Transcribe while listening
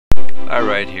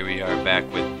Alright, here we are back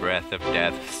with Breath of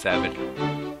Death 7.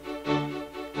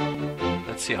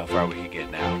 Let's see how far we can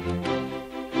get now.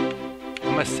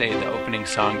 I must say the opening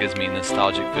song gives me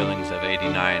nostalgic feelings of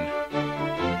 '89.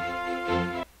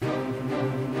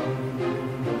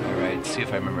 Alright, see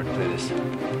if I remember to play this.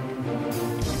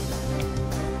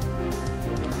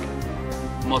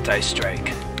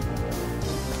 Multi-strike.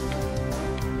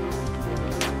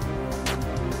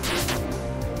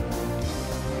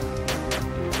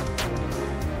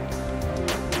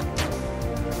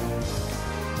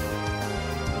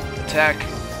 Attack,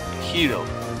 heal.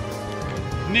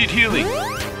 Need healing.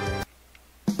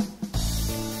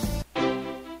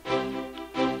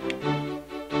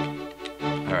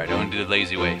 Alright, I want to do the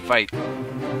lazy way. Fight.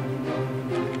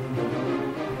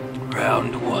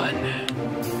 Round 1.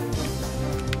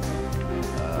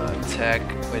 Attack.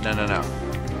 Wait, no.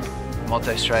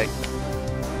 Multi-strike.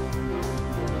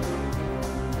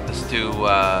 Let's do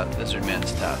Lizard Man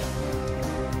stuff.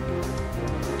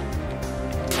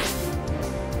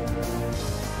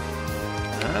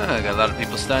 Ah, got a lot of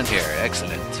people stunned here.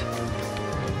 Excellent.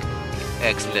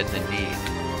 Excellent indeed.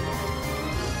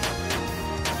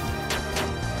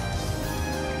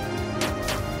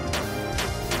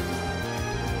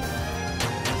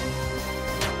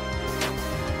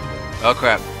 Oh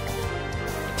crap.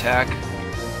 Attack.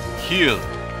 Heal.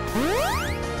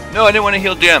 No, I didn't want to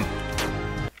heal Jim.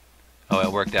 Oh,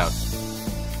 it worked out.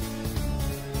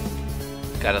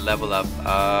 Gotta level up.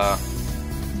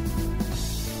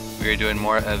 We're doing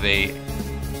more of a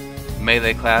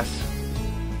melee class.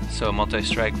 So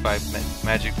multi-strike, 5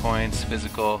 magic points,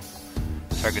 physical,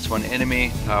 targets 1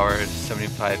 enemy, power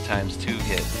 75 times 2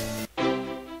 hits.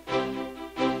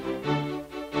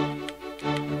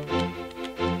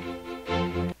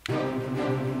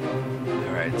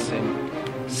 Alright,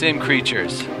 same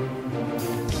creatures.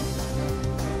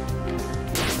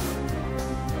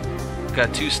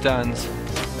 Got 2 stuns,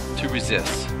 2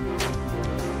 resists.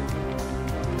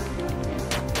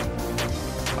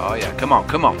 Oh yeah, come on.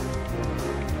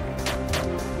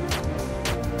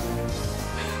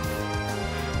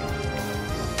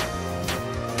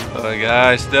 Oh my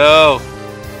gosh, no!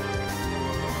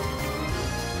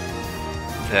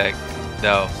 Heck,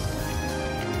 no.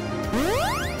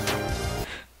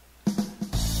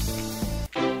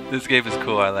 This game is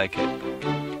cool, I like it.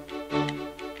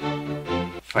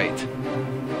 Fight.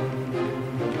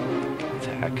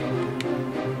 Attack.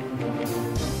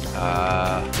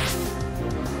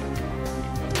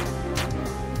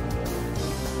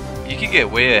 You can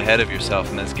get way ahead of yourself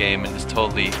in this game and just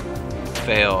totally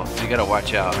fail, so you gotta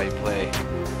watch out how you play.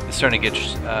 It's starting to get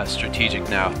strategic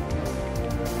now.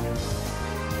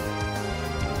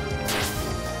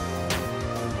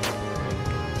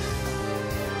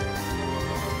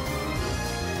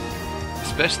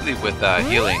 Especially with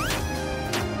healing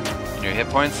in your hit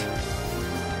points.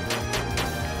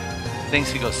 Things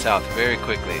can go south very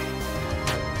quickly.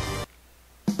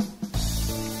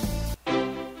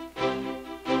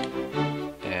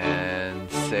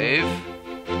 Save.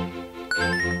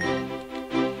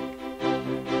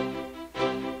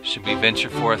 Should we venture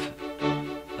forth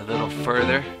a little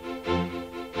further?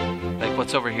 Like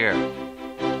what's over here?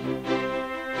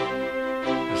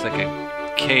 There's like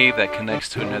a cave that connects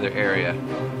to another area.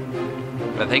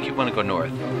 But I think you want to go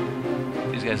north.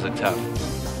 These guys look tough.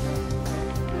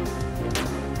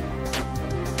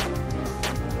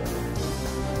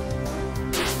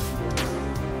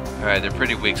 Alright, they're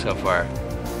pretty weak so far.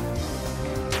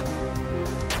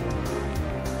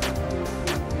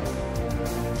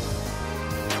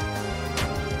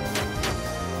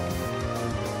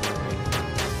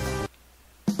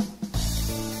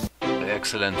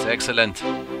 Excellent.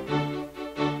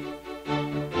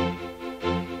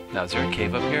 Now, is there a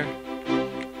cave up here?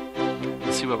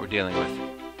 Let's see what we're dealing with.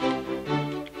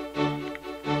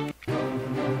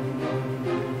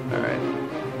 Alright.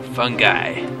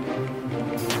 Fungi.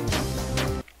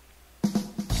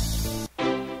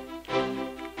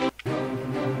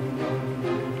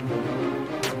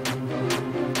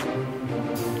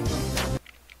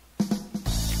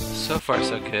 So far,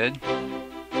 so good.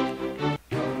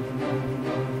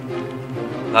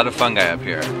 A lot of fungi up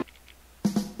here.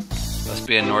 Must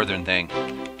be a northern thing.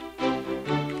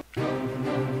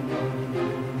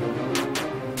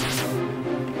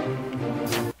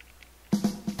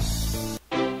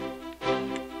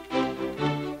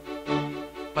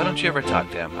 Why don't you ever talk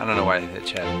to him? I don't know why they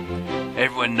chat.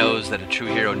 Everyone knows that a true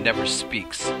hero never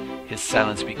speaks. His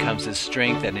silence becomes his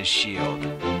strength and his shield.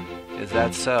 Is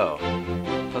that so?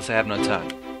 Plus I have no tongue.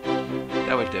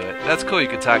 That would do it. That's cool, you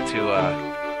could talk to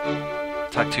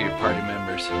your party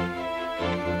members.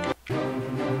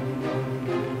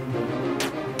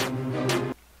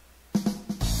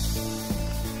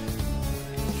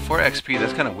 4 XP,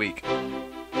 that's kind of weak.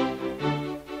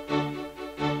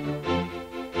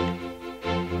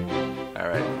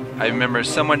 Alright, I remember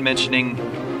someone mentioning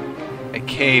a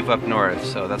cave up north,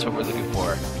 so that's what we're looking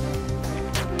for.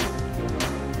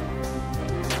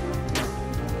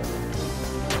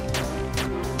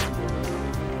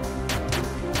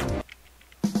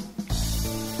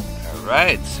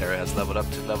 Alright, Sarah has leveled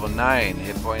up to level 9,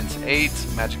 hit points 8,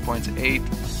 magic points 8.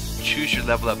 Choose your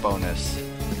level up bonus.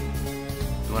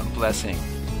 We want blessing.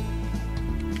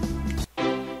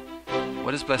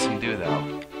 What does blessing do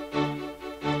though?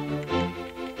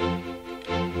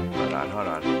 Hold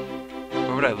on.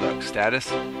 Where would I look? Status?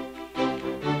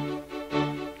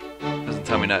 Doesn't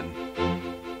tell me nothing.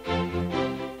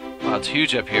 Wow, it's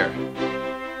huge up here.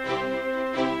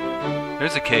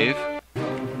 There's a cave.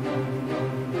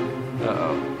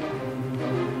 Uh-oh.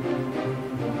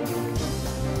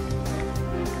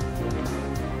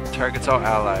 Targets all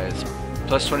allies.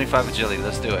 Plus 25 agility.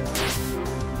 Let's do it.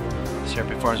 Sarah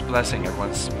performs blessing.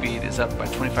 Everyone's speed is up by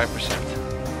 25%.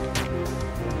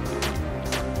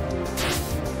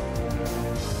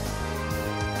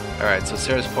 Alright, so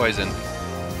Sarah's poisoned.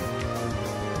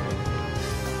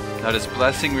 Now does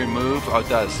blessing remove? Oh, it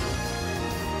does.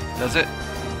 Does it?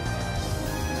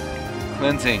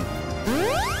 Cleansing.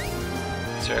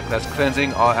 Sarah class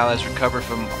cleansing. All allies recover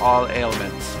from all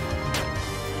ailments.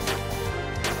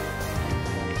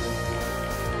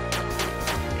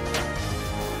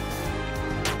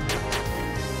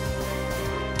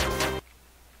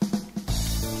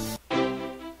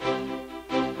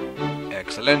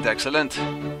 Excellent, excellent.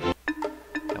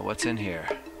 Now what's in here?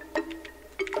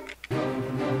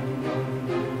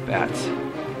 Bats.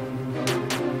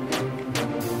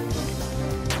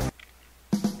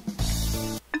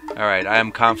 Alright, I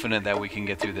am confident that we can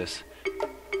get through this.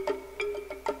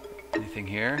 Anything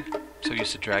here? So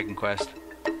used to Dragon Quest.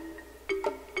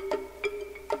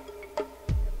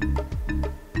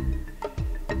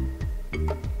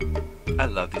 I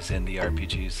love these indie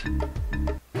RPGs.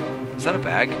 Is that a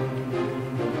bag?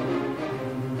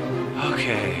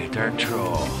 Okay, Dark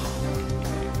Troll.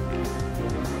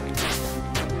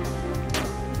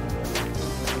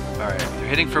 Alright, they're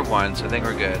hitting for 1, so I think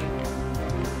we're good.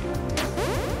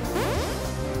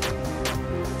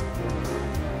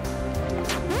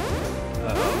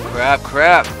 Uh-oh,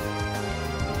 crap!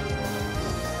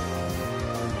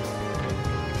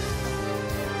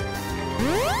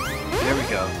 There we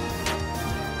go.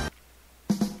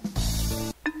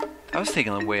 I was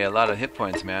taking away a lot of hit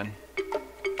points, man.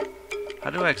 How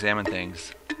do I examine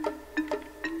things?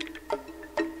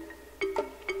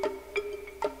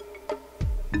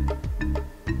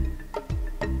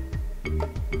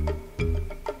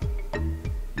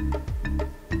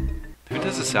 Who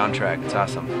does the soundtrack? It's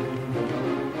awesome.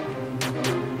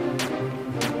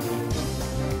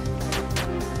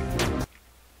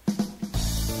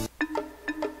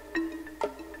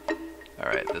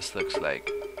 Alright, this looks like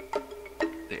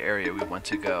the area we want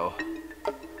to go.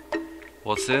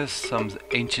 What's this? Some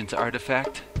ancient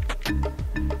artifact?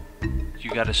 You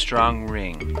got a strong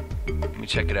ring. Let me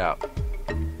check it out.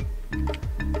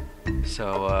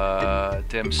 So,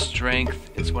 dim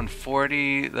strength is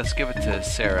 140. Let's give it to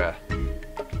Sarah.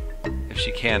 If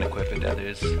she can equip it,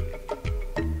 others.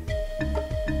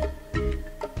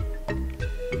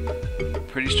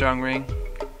 Pretty strong ring?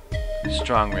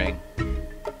 Strong ring.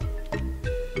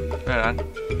 Right on.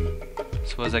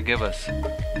 So what does that give us?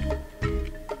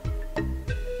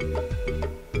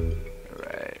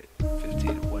 Alright, 50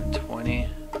 to 120.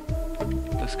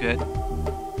 Looks good.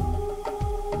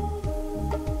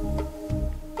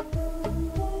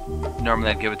 Normally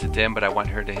I'd give it to Dim, but I want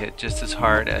her to hit just as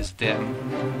hard as Dim.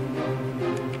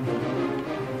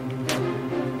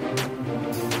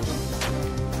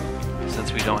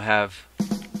 Since we don't have...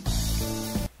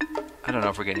 I don't know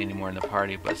if we're getting any more in the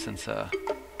party, but since...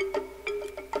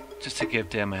 just to give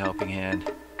Dim a helping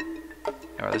hand.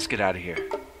 Alright, let's get out of here.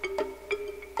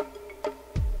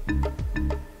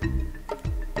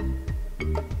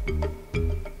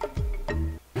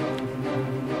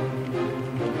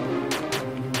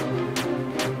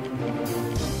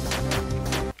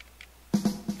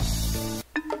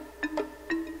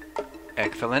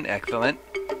 Excellent, excellent.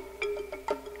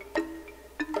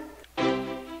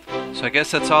 So I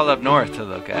guess that's all up north to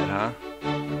look at, huh?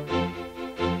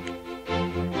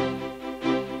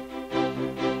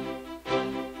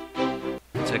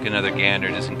 Take another gander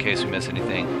just in case we miss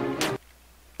anything.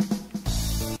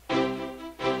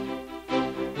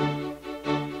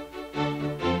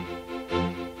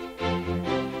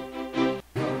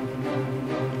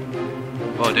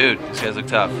 Whoa, dude, these guys look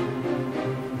tough.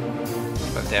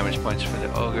 5 damage points for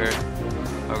the ogre.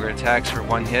 Ogre attacks for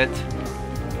 1 hit.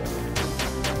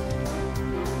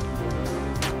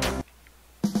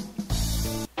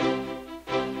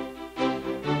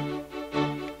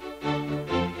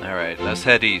 Alright, let's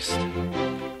head east.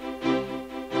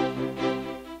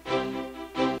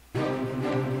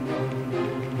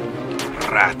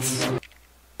 Rats!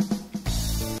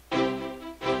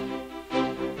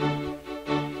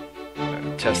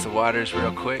 Test the waters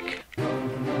real quick. A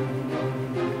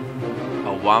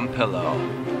Wampillo.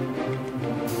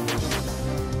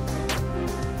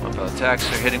 Wampillo attacks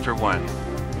are hitting for 1.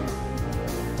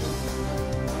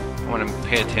 I want to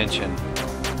pay attention.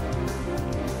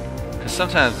 Because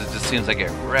sometimes it just seems like I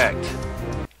get wrecked.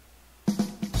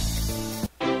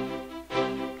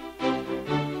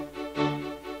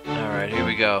 Alright, here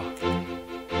we go.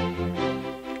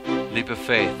 Leap of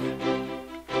faith.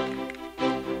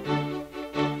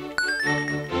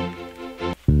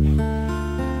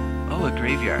 Oh, a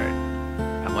graveyard.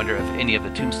 I wonder if any of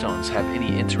the tombstones have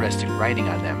any interesting writing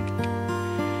on them.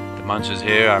 The monsters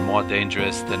here are more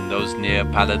dangerous than those near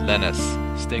Paladlenus.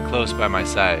 Stay close by my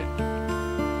side.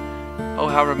 Oh,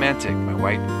 how romantic.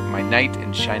 My knight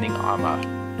in shining armor.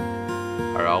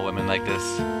 Are all women like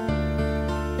this?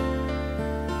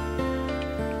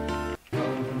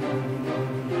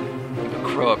 A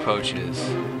crow approaches.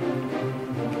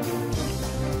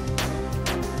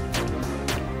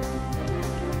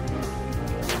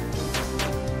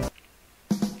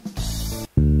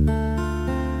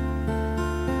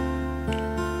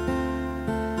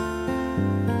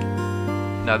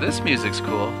 Now this music's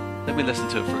cool. Let me listen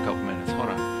to it for a couple minutes. Hold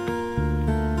on.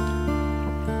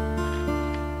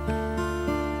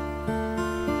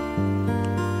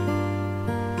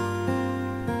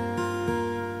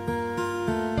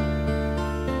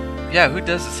 Yeah, who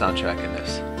does the soundtrack in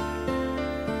this? I'm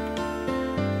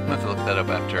gonna have to look that up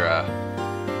after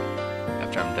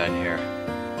I'm done here.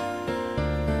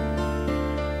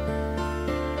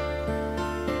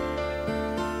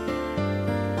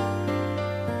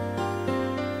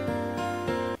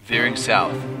 Veering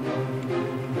south.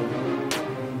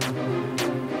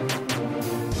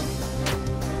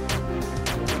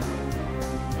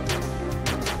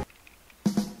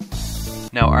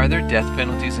 Now, are there death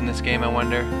penalties in this game, I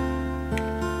wonder?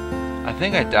 I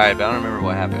think I died, but I don't remember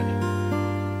what happened.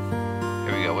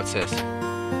 Here we go, what's this?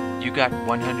 You got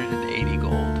 180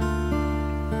 gold.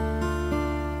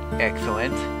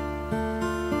 Excellent.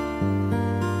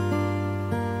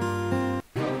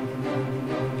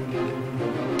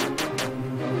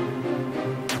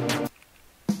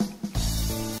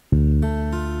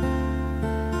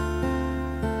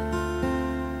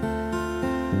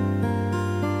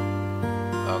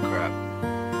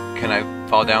 Can I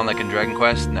fall down like in Dragon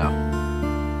Quest? No.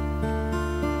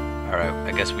 Alright,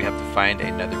 I guess we have to find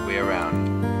another way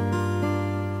around.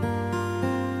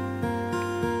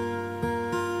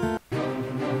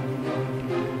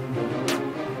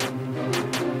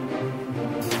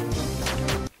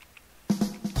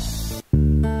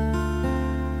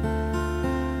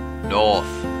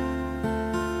 North.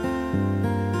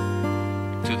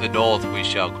 To the north we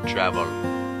shall travel.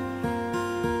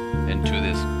 Into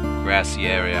this grassy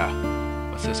area.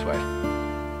 What's this way?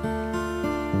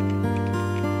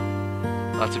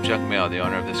 Lots of junk mail. The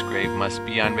owner of this grave must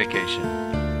be on vacation.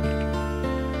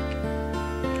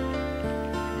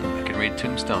 I can read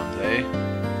tombstones, eh?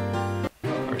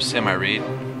 Or semi-read.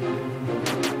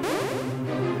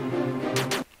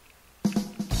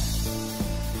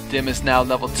 Dim is now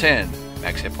level 10.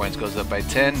 Max hit points goes up by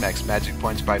 10. Max magic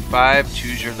points by 5.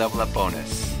 Choose your level up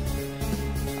bonus.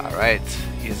 Alright.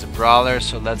 He is a brawler,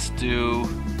 so let's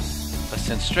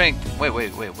send strength. Wait,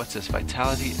 what's this?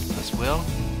 Vitality plus will?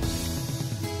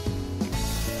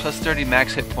 Plus 30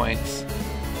 max hit points.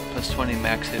 Plus 20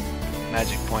 max hit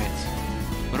magic points.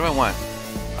 What do I want?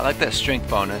 I like that strength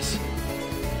bonus.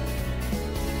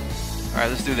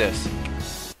 Alright, let's do this.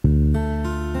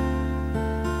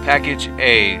 Package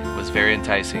A was very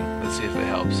enticing. Let's see if it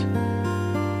helps.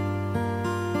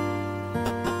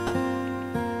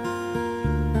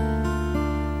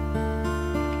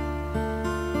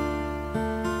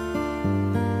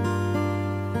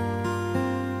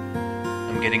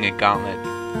 Getting a gauntlet.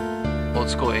 Old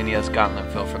school NES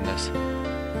gauntlet feel from this.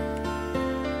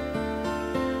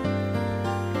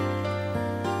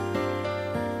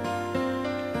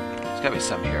 There's gotta be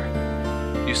some here.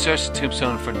 You search the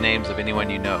tombstone for names of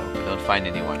anyone you know, but don't find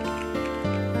anyone.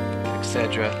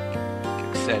 Etc.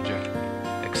 Etc.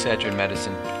 Excedrin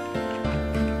medicine.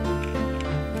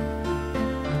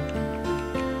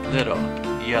 Little.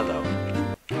 Yellow.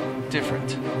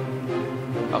 Different.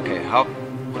 Okay,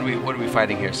 what are we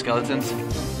fighting here? Skeletons?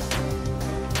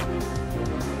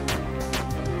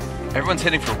 Everyone's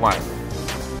hitting for 1.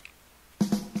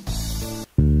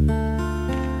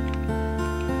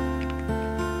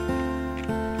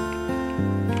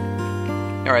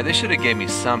 Alright, they should have gave me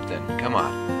something. Come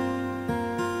on.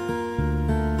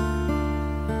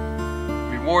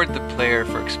 Reward the player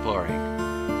for exploring.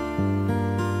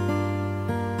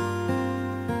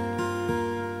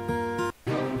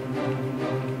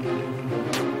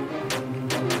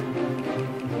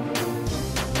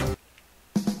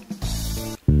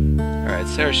 Alright,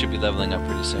 Sarah should be leveling up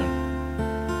pretty soon.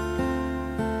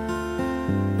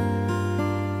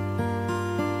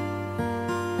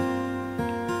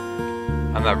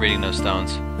 I'm not reading those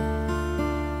stones.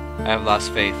 I have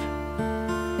lost faith.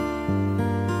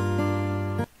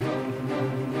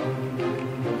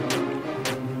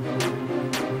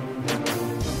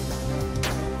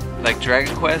 Like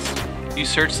Dragon Quest, you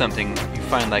search something, you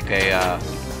find like a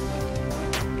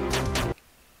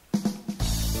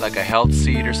health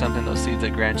seed or something, those seeds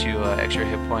that grant you extra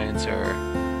hit points or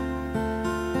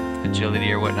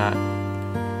agility or whatnot.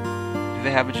 Do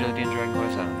they have agility in Dragon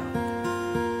Quest? I don't know.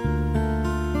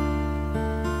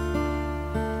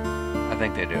 I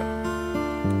think they do.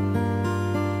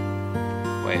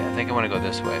 Wait, I think I want to go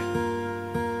this way.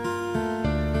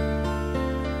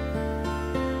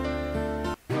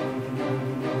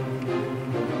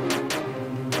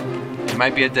 It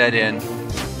might be a dead end.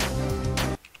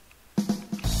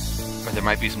 Or there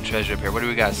might be some treasure up here. What do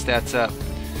we got? Stats up.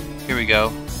 Here we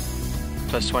go.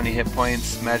 Plus 20 hit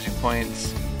points, magic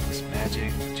points. Plus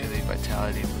magic, agility,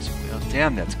 vitality, plus will.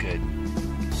 Damn, that's good.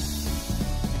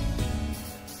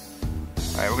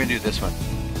 Alright, we're gonna do this one.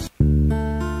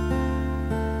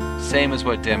 Same as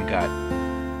what Dem got.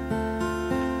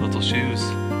 Little shoes.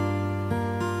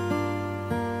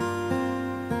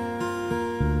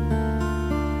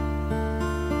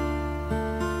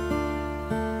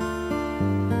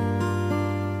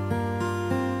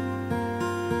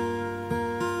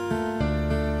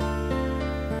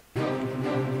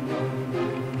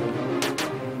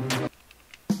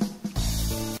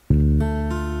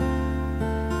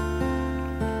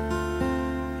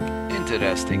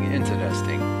 Interesting,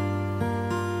 interesting.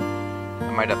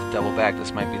 I might have to double back.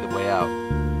 This might be the way out.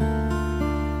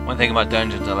 One thing about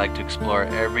dungeons, I like to explore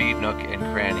every nook and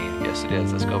cranny. Yes, it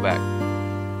is. Let's go back.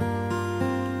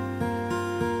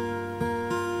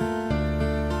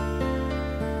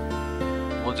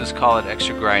 We'll just call it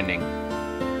extra grinding.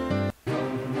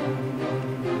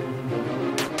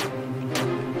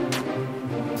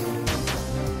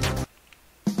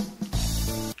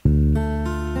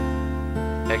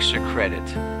 Extra credit.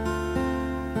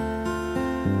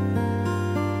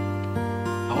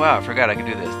 Oh wow, I forgot I could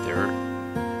do this. Dirt.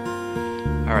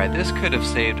 Alright, this could have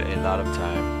saved a lot of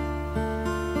time.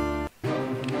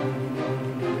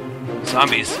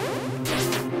 Zombies!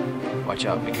 Watch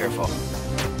out, be careful.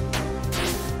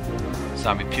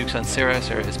 Zombie pukes on Sarah.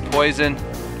 Sarah is poison.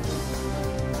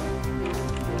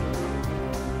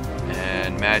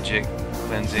 And magic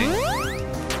cleansing.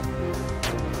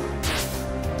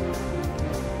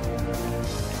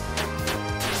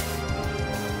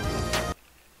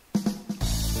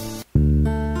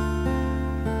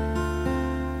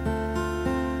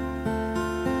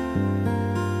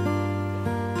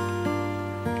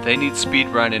 They need speed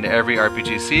run in every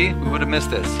RPG. See, we would have missed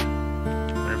this.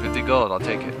 150 gold, I'll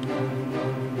take it.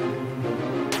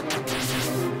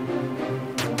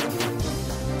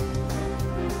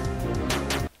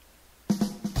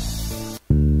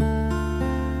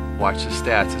 Watch the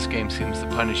stats. This game seems to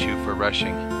punish you for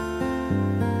rushing.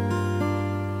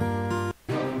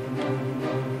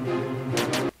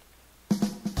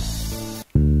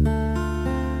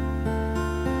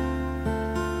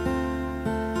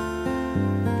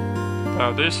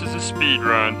 Now this is a speed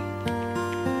run.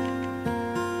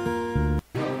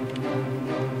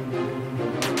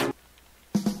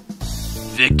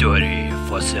 Victory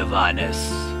for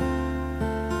Sylvanus.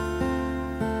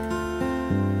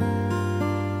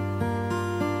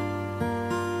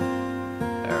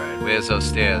 Alright, where's those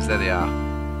stairs? There they are.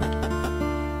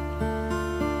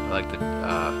 I like the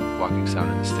walking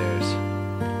sound of the stairs.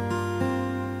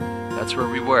 That's where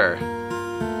we were.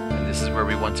 And this is where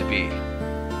we want to be.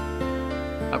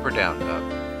 Up or down? Up.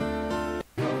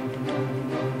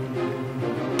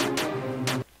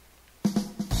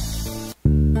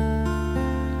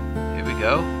 Here we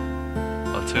go.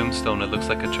 A tombstone. It looks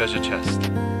like a treasure chest.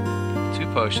 2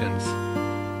 potions.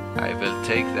 I will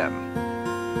take them.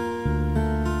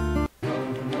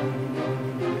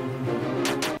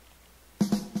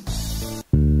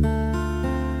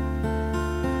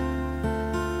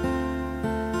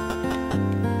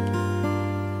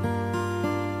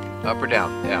 Up or down?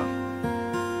 Down.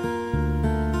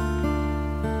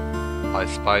 I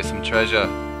spy some treasure.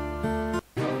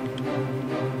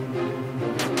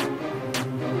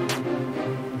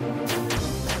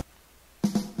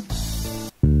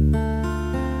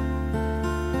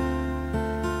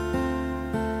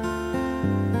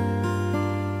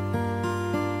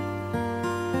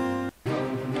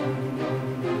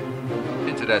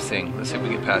 Interesting. Let's see if we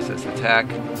get past this attack.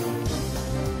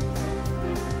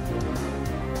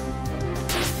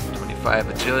 25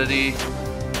 agility.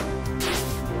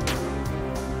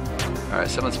 Alright,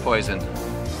 someone's poisoned.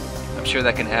 I'm sure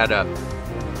that can add up.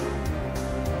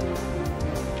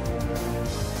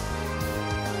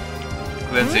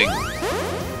 Cleansing.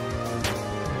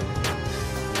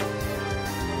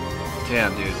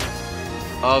 Damn, dude.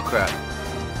 Oh crap.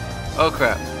 Oh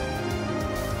crap.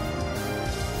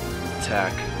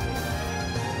 Attack.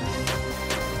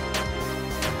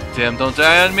 Damn, don't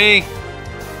die on me!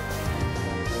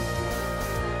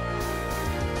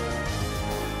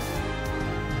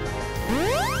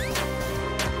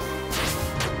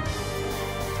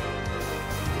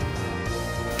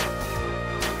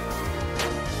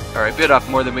 Alright, bit off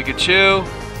more than we could chew.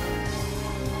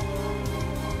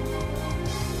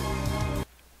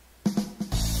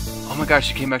 Oh my gosh,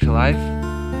 she came back to life?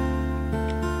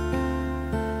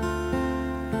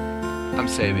 I'm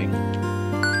saving.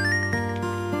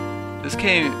 This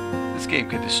game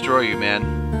could destroy you, man.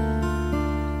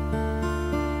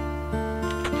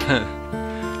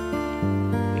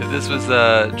 If this was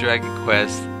a Dragon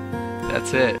Quest,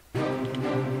 that's it.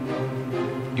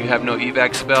 You have no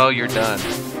evac spell, you're done.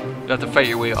 You have to fight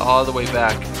your way all the way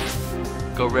back.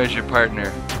 Go res your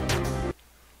partner.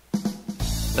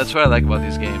 That's what I like about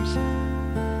these games.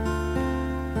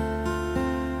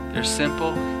 They're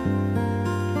simple,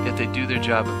 yet they do their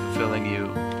job of fulfilling you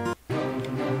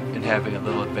and having a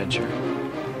little adventure.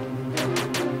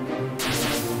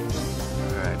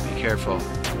 Alright, be careful.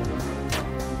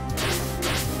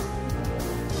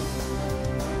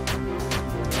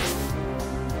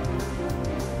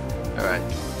 Alright,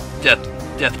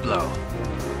 death blow.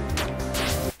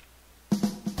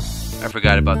 I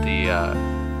forgot about the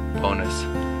bonus.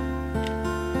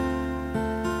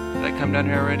 Did I come down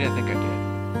here already? I think I did.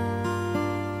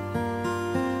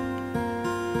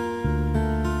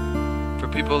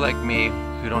 People like me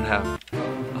who don't have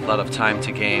a lot of time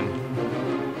to game,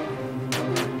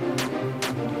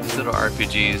 these little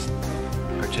RPGs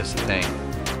are just a thing.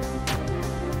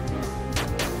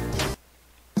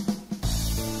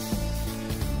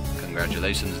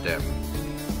 Congratulations, them.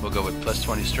 We'll go with plus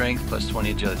 20 strength, plus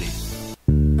 20 agility.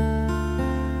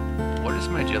 What is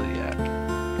my agility at?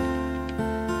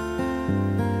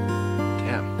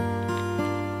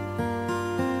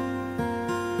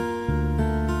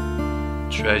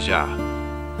 Treasure.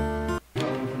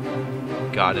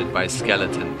 Guarded by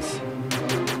skeletons.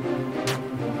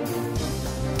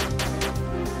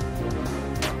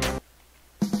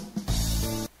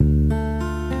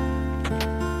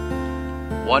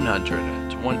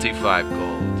 $125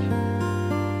 gold.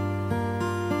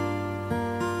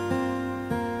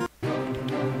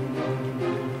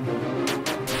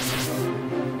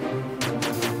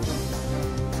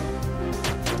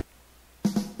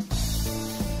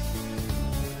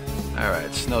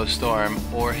 Alright, snowstorm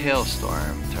or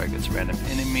hailstorm. Targets random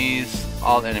enemies.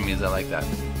 All enemies, I like that.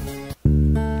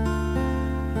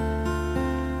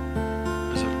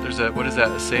 There's a what is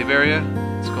that, a save area?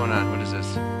 What's going on? What is this?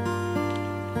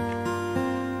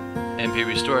 MP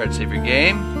restored. Save your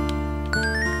game.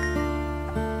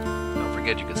 Don't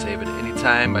forget you can save it at any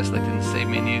time by selecting the save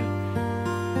menu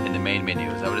in the main menu.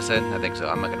 Is that what it said? I think so.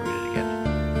 I'm not going to read it again.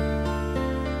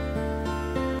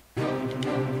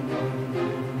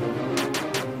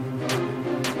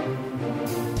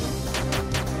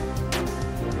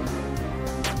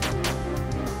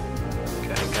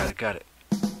 Got it.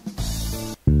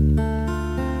 I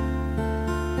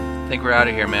think we're out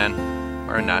of here, man.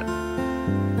 Or not.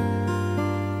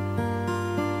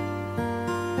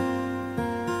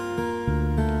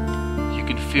 You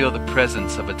can feel the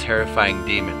presence of a terrifying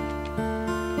demon.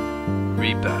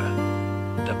 Reaper,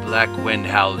 the black wind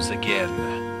howls again.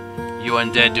 You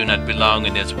undead do not belong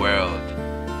in this world.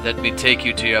 Let me take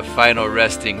you to your final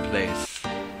resting place.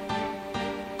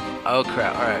 Oh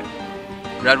crap, alright.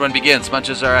 Round 1 begins.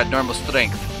 Munches are at normal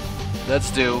strength. Let's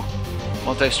do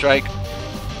multi-strike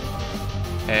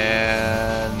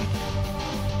and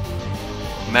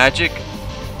magic.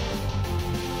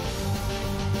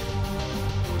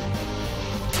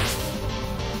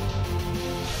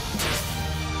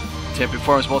 Tim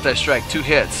performs multi-strike, 2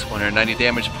 hits, 190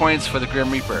 damage points for the Grim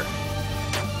Reaper.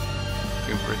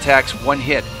 Grim Reaper attacks, 1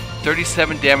 hit,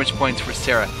 37 damage points for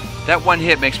Sarah. That 1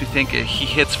 hit makes me think he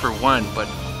hits for 1, but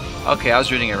Okay, I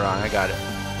was reading it wrong. I got it.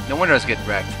 No wonder I was getting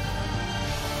wrecked.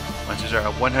 Monsters are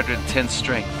at 110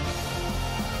 strength.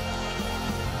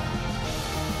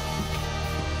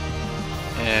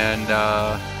 And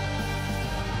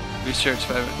research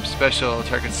special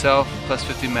target self plus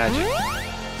 50 magic.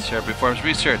 Sarah performs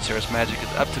research. Sarah's magic is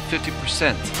up to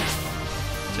 50%.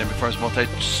 Sarah performs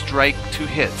multi-strike 2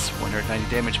 hits. 190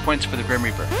 damage points for the Grim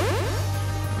Reaper.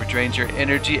 Drains your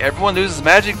energy. Everyone loses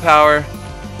magic power.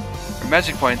 Or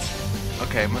magic points.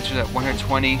 Okay, monsters at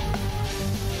 120.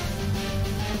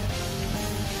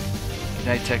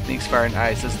 Ignite techniques, fire and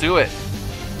ice. Let's do it.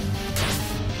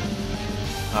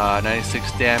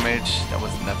 96 damage. That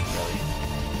was nothing really.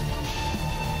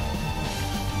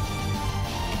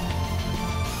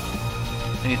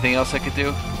 Anything else I could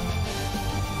do?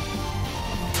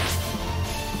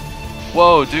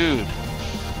 Whoa, dude.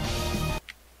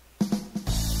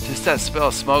 Just that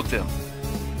spell smoked him.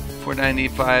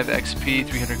 495 XP,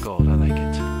 300 gold. I like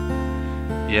it.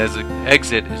 Yeah, the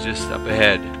exit is just up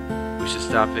ahead. We should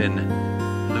stop in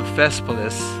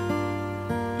Lufespolis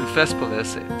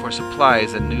for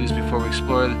supplies and news before we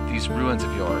explore these ruins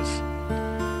of yours.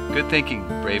 Good thinking,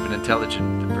 brave and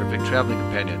intelligent, the perfect traveling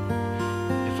companion.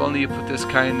 If only you put this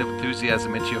kind of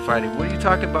enthusiasm into your fighting. What are you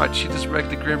talking about? She just wrecked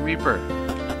the Grim Reaper.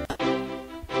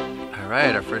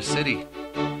 Alright, our first city.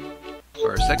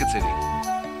 Or our second city.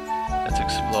 Let's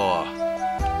explore.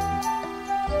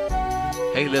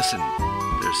 Hey, listen.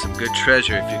 There's some good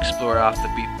treasure if you explore off the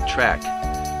beaten track.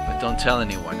 But don't tell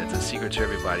anyone. It's a secret to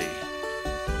everybody.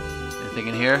 Anything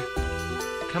in here?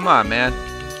 Come on, man.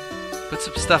 Put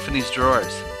some stuff in these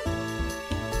drawers.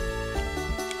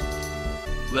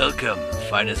 Welcome.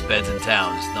 Finest beds in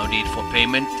towns. No need for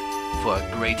payment for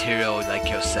a great hero like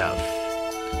yourself.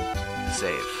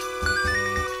 Save.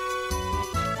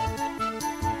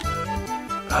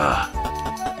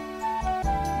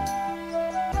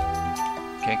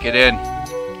 Can't get in.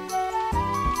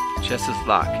 Chest is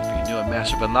locked. If you knew a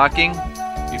master of unlocking,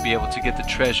 you'd be able to get the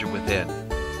treasure within.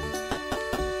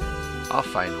 I'll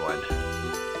find one.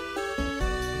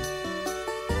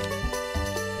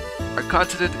 Our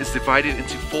continent is divided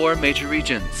into 4 major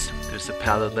regions. There's the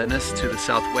Palalinus to the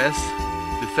southwest,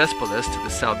 Lufespolis to the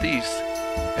southeast,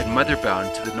 and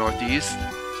Motherbound to the northeast.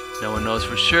 No one knows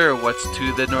for sure what's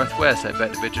to the northwest. I bet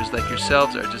individuals like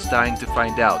yourselves are just dying to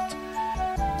find out.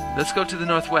 Let's go to the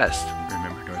northwest.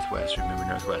 Remember northwest, remember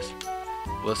northwest.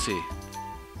 We'll see.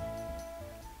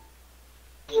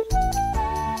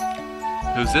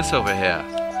 Who's this over here?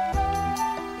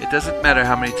 It doesn't matter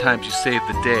how many times you save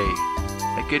the day.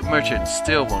 A good merchant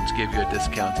still won't give you a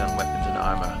discount on weapons and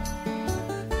armor.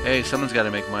 Hey, someone's got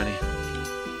to make money.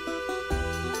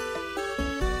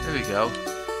 There we go.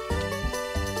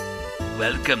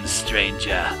 Welcome,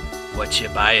 stranger. What you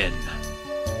buying?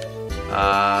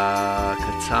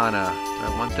 Katana. Do I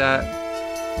want that?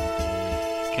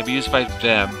 Can be used by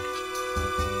them.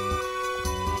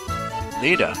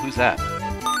 Lita, who's that?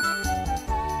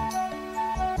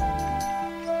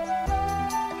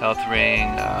 Health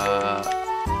ring.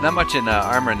 Not much in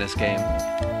armor in this game.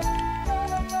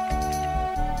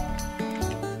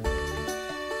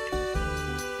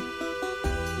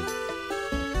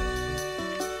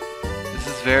 This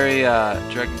is very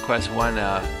Dragon Quest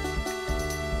I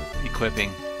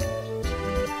equipping.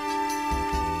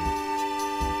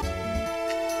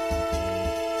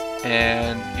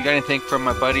 And you got anything from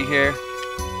my buddy here?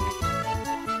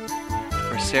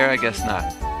 For Sarah, I guess not.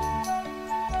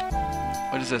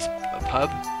 What is this? A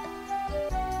pub?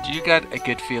 Do you got a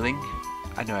good feeling?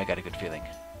 I know I got a good feeling.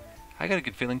 I got a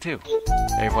good feeling too.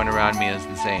 Everyone around me is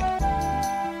insane.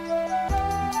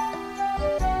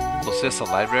 Was this a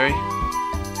library?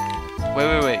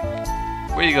 Wait.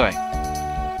 Where are you going?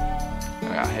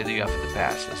 Alright, I'll head you off at the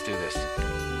pass. Let's do this.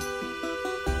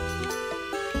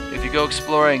 If you go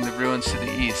exploring the ruins to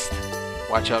the east,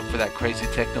 watch out for that crazy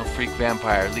techno freak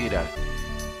vampire, Lita.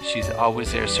 She's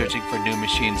always there searching for new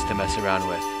machines to mess around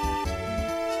with.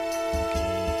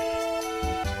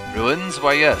 Ruins?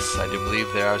 Why yes, I do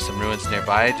believe there are some ruins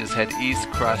nearby. Just head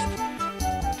east, cross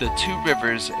the 2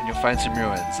 rivers, and you'll find some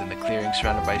ruins in the clearing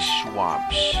surrounded by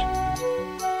swamps.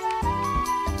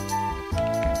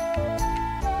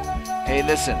 Hey,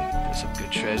 listen, there's some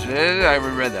good treasure. I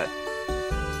read that.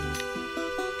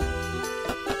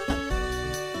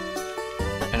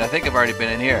 And I think I've already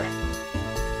been in here.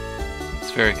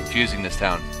 It's very confusing, this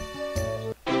town.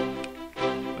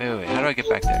 Wait, how do I get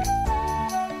back there?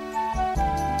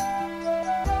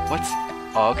 What's...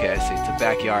 Oh, okay, I see. It's a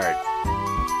backyard.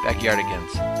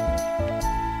 Backyardigans.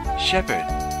 Shepherd.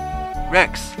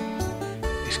 Rex.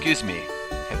 Excuse me.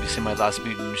 Have you seen my lost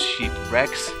mutant sheep,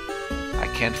 Rex? I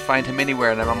can't find him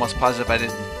anywhere, and I'm almost positive I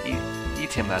didn't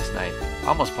eat him last night.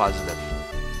 Almost positive.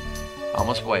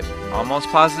 Almost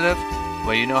positive.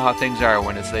 Well, you know how things are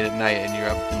when it's late at night and you're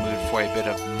up in the mood for a bit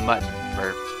of mutton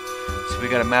burp. So we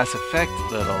got a Mass Effect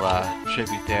little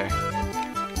tribute there.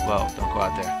 Whoa, don't go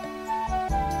out there.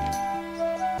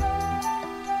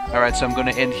 Alright, so I'm going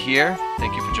to end here.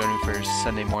 Thank you for joining me for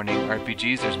Sunday morning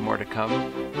RPGs. There's more to come.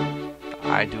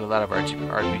 I do a lot of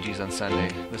RPGs on Sunday.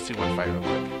 Let's do one fight real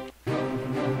quick.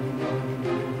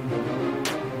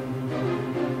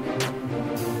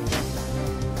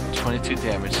 22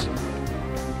 damage.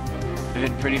 They're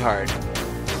hitting pretty hard.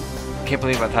 I can't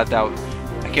believe I thought that.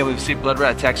 I can't believe see Blood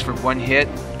Rat attacks for one hit.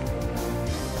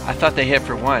 I thought they hit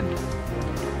for one.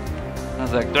 I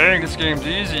was like, Dang, this game's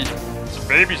easy. It's a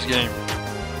baby's game.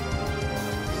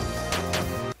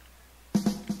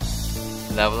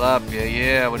 Level up,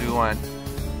 yeah. What do we want?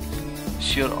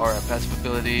 Shield aura, passive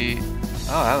ability.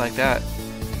 Oh, I like that.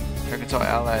 Targets all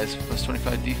allies, plus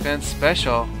 25 defense.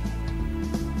 Special.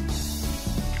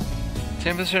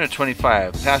 10% of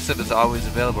 25. Passive is always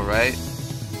available, right?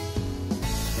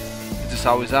 It's just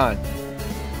always on.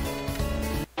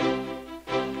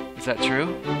 Is that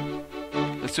true?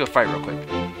 Let's do a fight real quick.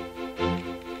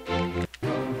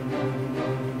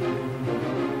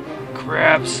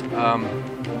 Crabs.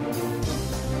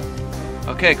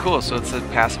 Okay, cool. So it's a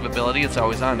passive ability. It's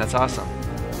always on. That's awesome.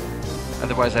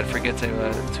 Otherwise, I'd forget to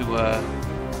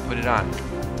put it on.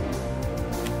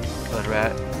 Blood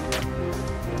Rat.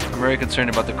 I'm very concerned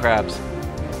about the crabs.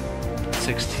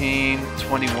 16,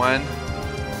 21,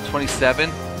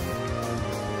 27.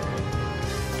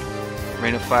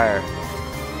 Rain of Fire.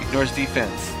 Ignores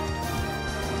defense.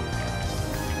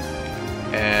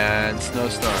 And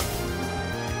Snowstorm.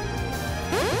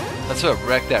 That's what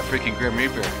wrecked that freaking Grim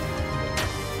Reaper.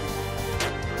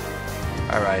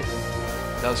 Alright.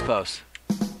 That was close.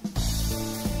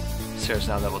 Sarah's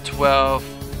now level 12.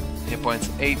 Hit points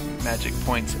 8. Magic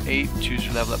points 8. Choose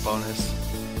your level up bonus.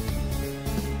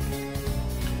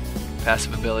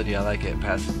 Passive ability, I like it.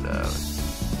 Passive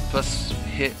plus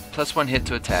 1 hit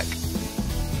to attack.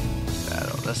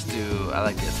 Battle. Let's do. I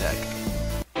like the attack.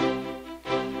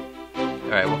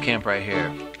 Alright, we'll camp right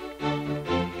here.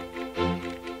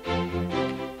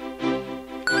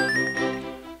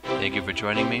 Thank you for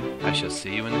joining me. I shall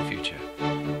see you in the future.